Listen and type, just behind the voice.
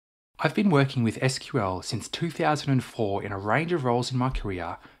I've been working with SQL since 2004 in a range of roles in my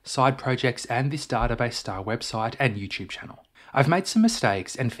career, side projects and this database star website and YouTube channel. I've made some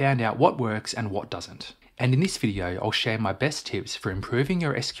mistakes and found out what works and what doesn't. And in this video, I'll share my best tips for improving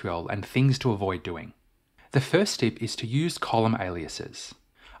your SQL and things to avoid doing. The first tip is to use column aliases.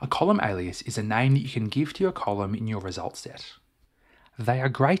 A column alias is a name that you can give to your column in your results set. They are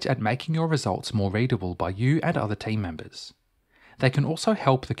great at making your results more readable by you and other team members. They can also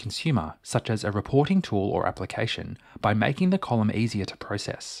help the consumer, such as a reporting tool or application, by making the column easier to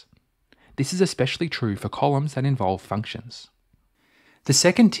process. This is especially true for columns that involve functions. The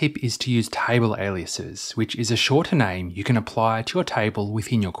second tip is to use table aliases, which is a shorter name you can apply to your table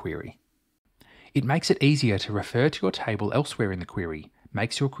within your query. It makes it easier to refer to your table elsewhere in the query,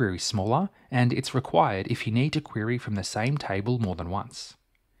 makes your query smaller, and it's required if you need to query from the same table more than once.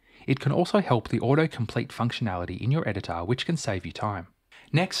 It can also help the autocomplete functionality in your editor, which can save you time.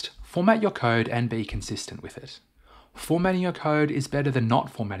 Next, format your code and be consistent with it. Formatting your code is better than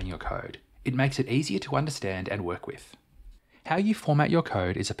not formatting your code. It makes it easier to understand and work with. How you format your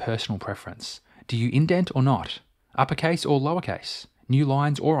code is a personal preference. Do you indent or not? Uppercase or lowercase? New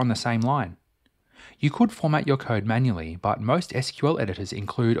lines or on the same line? You could format your code manually, but most SQL editors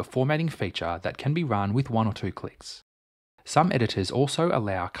include a formatting feature that can be run with 1 or 2 clicks. Some editors also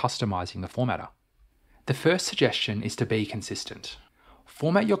allow customizing the formatter. The first suggestion is to be consistent.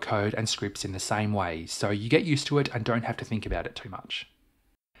 Format your code and scripts in the same way so you get used to it and don't have to think about it too much.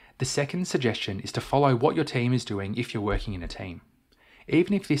 The second suggestion is to follow what your team is doing if you're working in a team.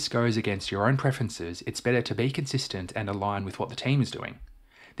 Even if this goes against your own preferences, it's better to be consistent and align with what the team is doing.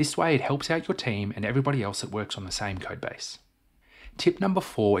 This way it helps out your team and everybody else that works on the same codebase. Tip number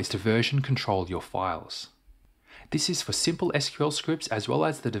 4 is to version control your files. This is for simple SQL scripts as well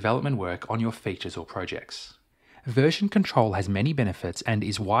as the development work on your features or projects. Version control has many benefits and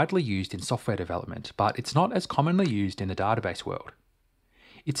is widely used in software development, but it's not as commonly used in the database world.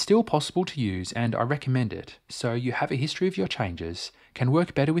 It's still possible to use and I recommend it, so you have a history of your changes, can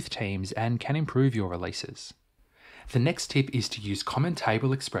work better with teams and can improve your releases. The next tip is to use common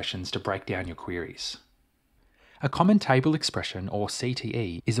table expressions to break down your queries. A common table expression, or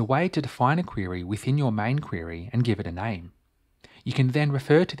CTE, is a way to define a query within your main query and give it a name. You can then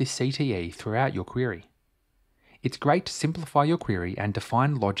refer to this CTE throughout your query. It's great to simplify your query and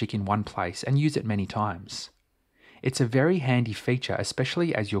define logic in one place and use it many times. It's a very handy feature,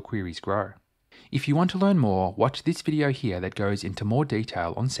 especially as your queries grow. If you want to learn more, watch this video here that goes into more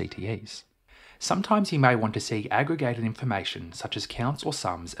detail on CTEs. Sometimes you may want to see aggregated information such as counts or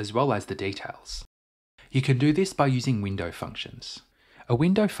sums as well as the details. You can do this by using window functions. A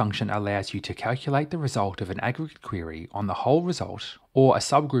window function allows you to calculate the result of an aggregate query on the whole result or a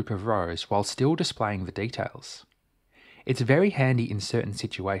subgroup of rows while still displaying the details. It's very handy in certain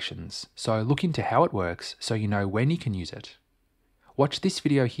situations, so look into how it works so you know when you can use it. Watch this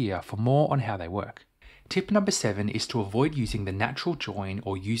video here for more on how they work. Tip number 7 is to avoid using the natural join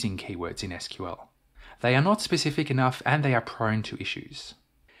or using keywords in SQL. They are not specific enough and they are prone to issues.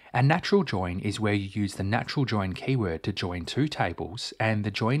 A natural join is where you use the natural join keyword to join 2 tables and the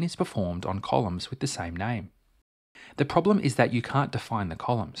join is performed on columns with the same name. The problem is that you can't define the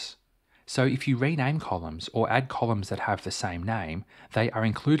columns. So if you rename columns or add columns that have the same name, they are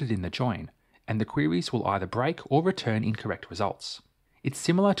included in the join, and the queries will either break or return incorrect results. It's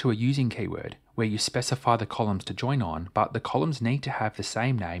similar to a using keyword, where you specify the columns to join on, but the columns need to have the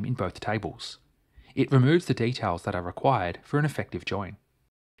same name in both tables. It removes the details that are required for an effective join.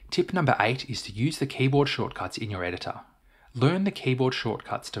 Tip number 8 is to use the keyboard shortcuts in your editor. Learn the keyboard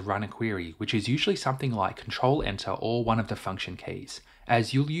shortcuts to run a query, which is usually something like Control-Enter or one of the function keys,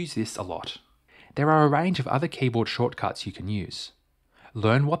 as you'll use this a lot. There are a range of other keyboard shortcuts you can use.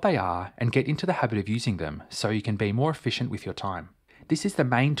 Learn what they are and get into the habit of using them so you can be more efficient with your time. This is the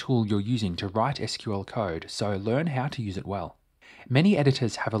main tool you're using to write SQL code, so learn how to use it well. Many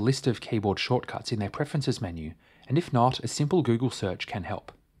editors have a list of keyboard shortcuts in their preferences menu, and if not, a simple Google search can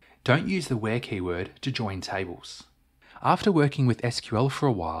help. Don't use the where keyword to join tables. After working with SQL for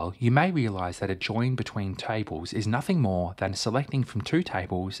a while, you may realize that a join between tables is nothing more than selecting from 2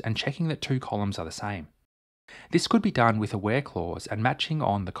 tables and checking that 2 columns are the same. This could be done with a where clause and matching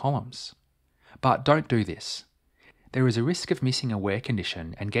on the columns. But don't do this. There is a risk of missing a where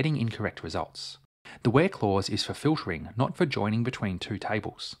condition and getting incorrect results. The where clause is for filtering, not for joining between 2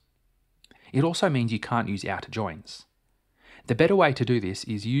 tables. It also means you can't use outer joins. The better way to do this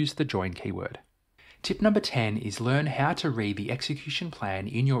is use the join keyword. Tip number 10 is learn how to read the execution plan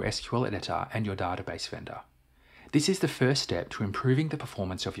in your SQL editor and your database vendor. This is the first step to improving the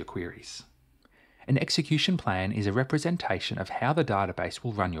performance of your queries. An execution plan is a representation of how the database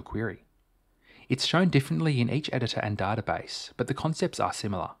will run your query. It's shown differently in each editor and database, but the concepts are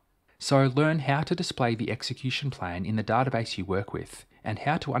similar. So learn how to display the execution plan in the database you work with and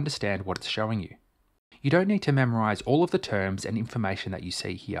how to understand what it's showing you. You don't need to memorize all of the terms and information that you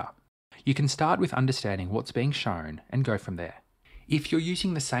see here. You can start with understanding what's being shown and go from there. If you're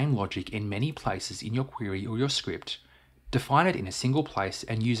using the same logic in many places in your query or your script, define it in a single place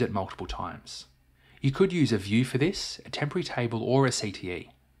and use it multiple times. You could use a view for this, a temporary table, or a CTE.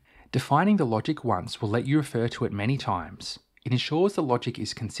 Defining the logic once will let you refer to it many times. It ensures the logic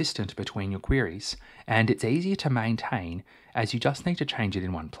is consistent between your queries, and it's easier to maintain as you just need to change it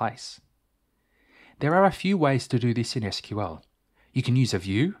in one place. There are a few ways to do this in SQL. You can use a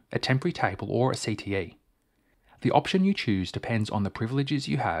view, a temporary table, or a CTE. The option you choose depends on the privileges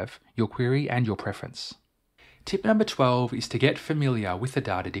you have, your query, and your preference. Tip number 12 is to get familiar with the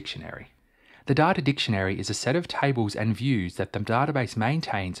data dictionary. The data dictionary is a set of tables and views that the database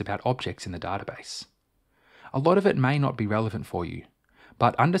maintains about objects in the database. A lot of it may not be relevant for you,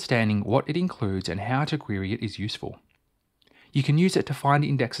 but understanding what it includes and how to query it is useful. You can use it to find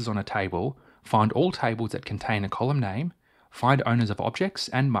indexes on a table, find all tables that contain a column name, find owners of objects,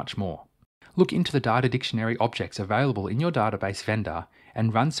 and much more. Look into the data dictionary objects available in your database vendor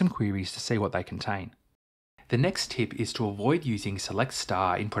and run some queries to see what they contain. The next tip is to avoid using select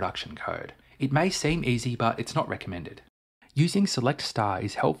star in production code. It may seem easy, but it's not recommended. Using select star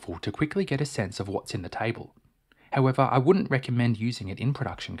is helpful to quickly get a sense of what's in the table. However, I wouldn't recommend using it in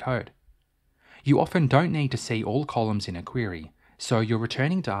production code. You often don't need to see all columns in a query, so you're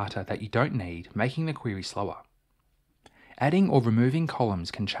returning data that you don't need, making the query slower. Adding or removing columns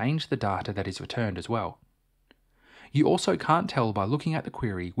can change the data that is returned as well. You also can't tell by looking at the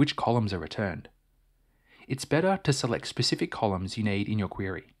query which columns are returned. It's better to select specific columns you need in your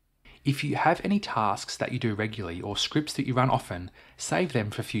query. If you have any tasks that you do regularly or scripts that you run often, save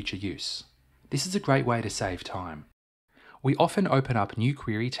them for future use. This is a great way to save time. We often open up new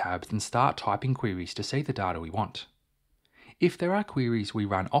query tabs and start typing queries to see the data we want. If there are queries we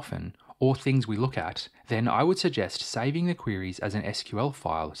run often, or things we look at, then I would suggest saving the queries as an SQL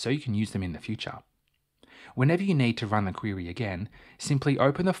file so you can use them in the future. Whenever you need to run the query again, simply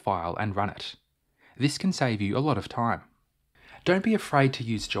open the file and run it. This can save you a lot of time. Don't be afraid to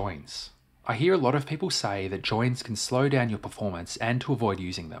use joins. I hear a lot of people say that joins can slow down your performance and to avoid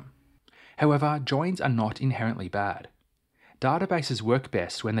using them. However, joins are not inherently bad. Databases work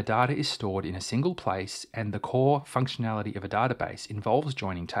best when the data is stored in a single place and the core functionality of a database involves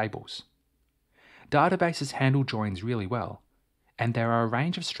joining tables. Databases handle joins really well, and there are a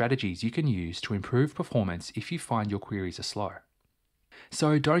range of strategies you can use to improve performance if you find your queries are slow.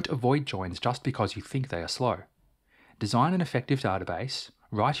 So don't avoid joins just because you think they are slow. Design an effective database,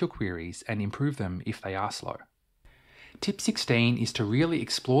 write your queries, and improve them if they are slow. Tip 16 is to really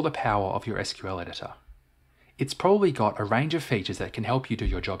explore the power of your SQL editor. It's probably got a range of features that can help you do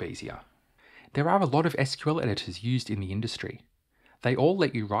your job easier. There are a lot of SQL editors used in the industry. They all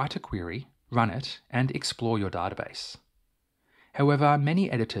let you write a query, run it, and explore your database. However, many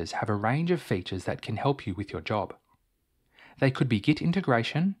editors have a range of features that can help you with your job. They could be Git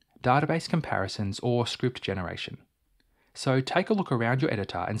integration, database comparisons, or script generation. So take a look around your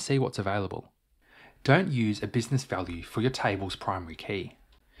editor and see what's available. Don't use a business value for your table's primary key.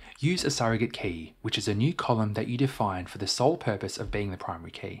 Use a surrogate key, which is a new column that you define for the sole purpose of being the primary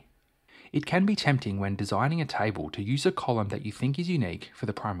key. It can be tempting when designing a table to use a column that you think is unique for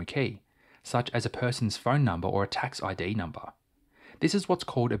the primary key, such as a person's phone number or a tax ID number. This is what's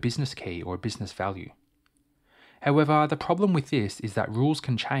called a business key or a business value. However, the problem with this is that rules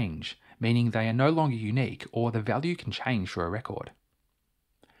can change, meaning they are no longer unique or the value can change for a record.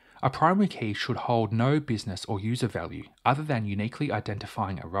 A primary key should hold no business or user value other than uniquely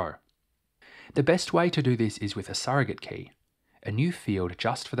identifying a row. The best way to do this is with a surrogate key, a new field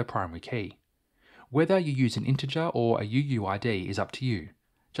just for the primary key. Whether you use an integer or a UUID is up to you.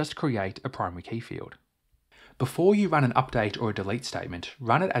 Just create a primary key field. Before you run an update or a delete statement,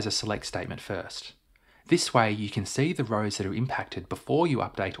 run it as a select statement first. This way you can see the rows that are impacted before you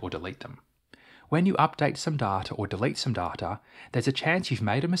update or delete them. When you update some data or delete some data, there's a chance you've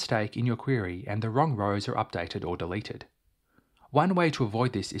made a mistake in your query and the wrong rows are updated or deleted. One way to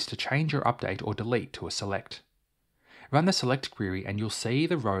avoid this is to change your update or delete to a select. Run the select query and you'll see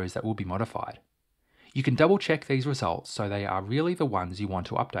the rows that will be modified. You can double check these results so they are really the ones you want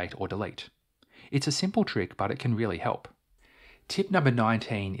to update or delete. It's a simple trick, but it can really help. Tip number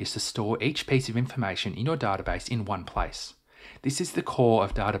 19 is to store each piece of information in your database in one place. This is the core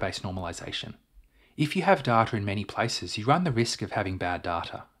of database normalization. If you have data in many places, you run the risk of having bad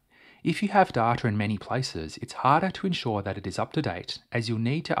data. If you have data in many places, it's harder to ensure that it is up to date, as you'll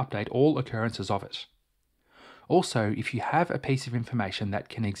need to update all occurrences of it. Also, if you have a piece of information that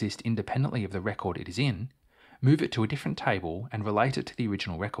can exist independently of the record it is in, move it to a different table and relate it to the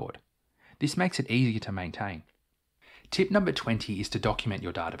original record. This makes it easier to maintain. Tip number 20 is to document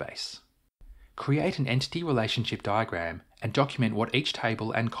your database. Create an entity relationship diagram and document what each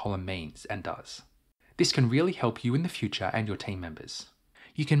table and column means and does. This can really help you in the future and your team members.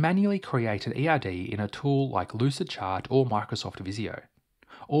 You can manually create an ERD in a tool like Lucidchart or Microsoft Visio,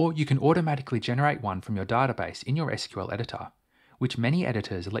 or you can automatically generate one from your database in your SQL editor, which many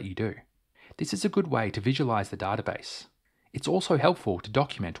editors let you do. This is a good way to visualize the database. It's also helpful to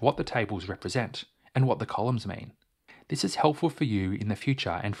document what the tables represent and what the columns mean. This is helpful for you in the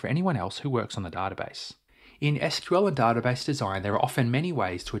future and for anyone else who works on the database. In SQL and database design, there are often many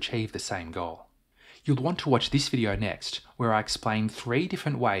ways to achieve the same goal. You'll want to watch this video next, where I explain 3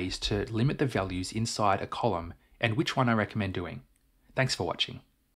 different ways to limit the values inside a column and which one I recommend doing. Thanks for watching.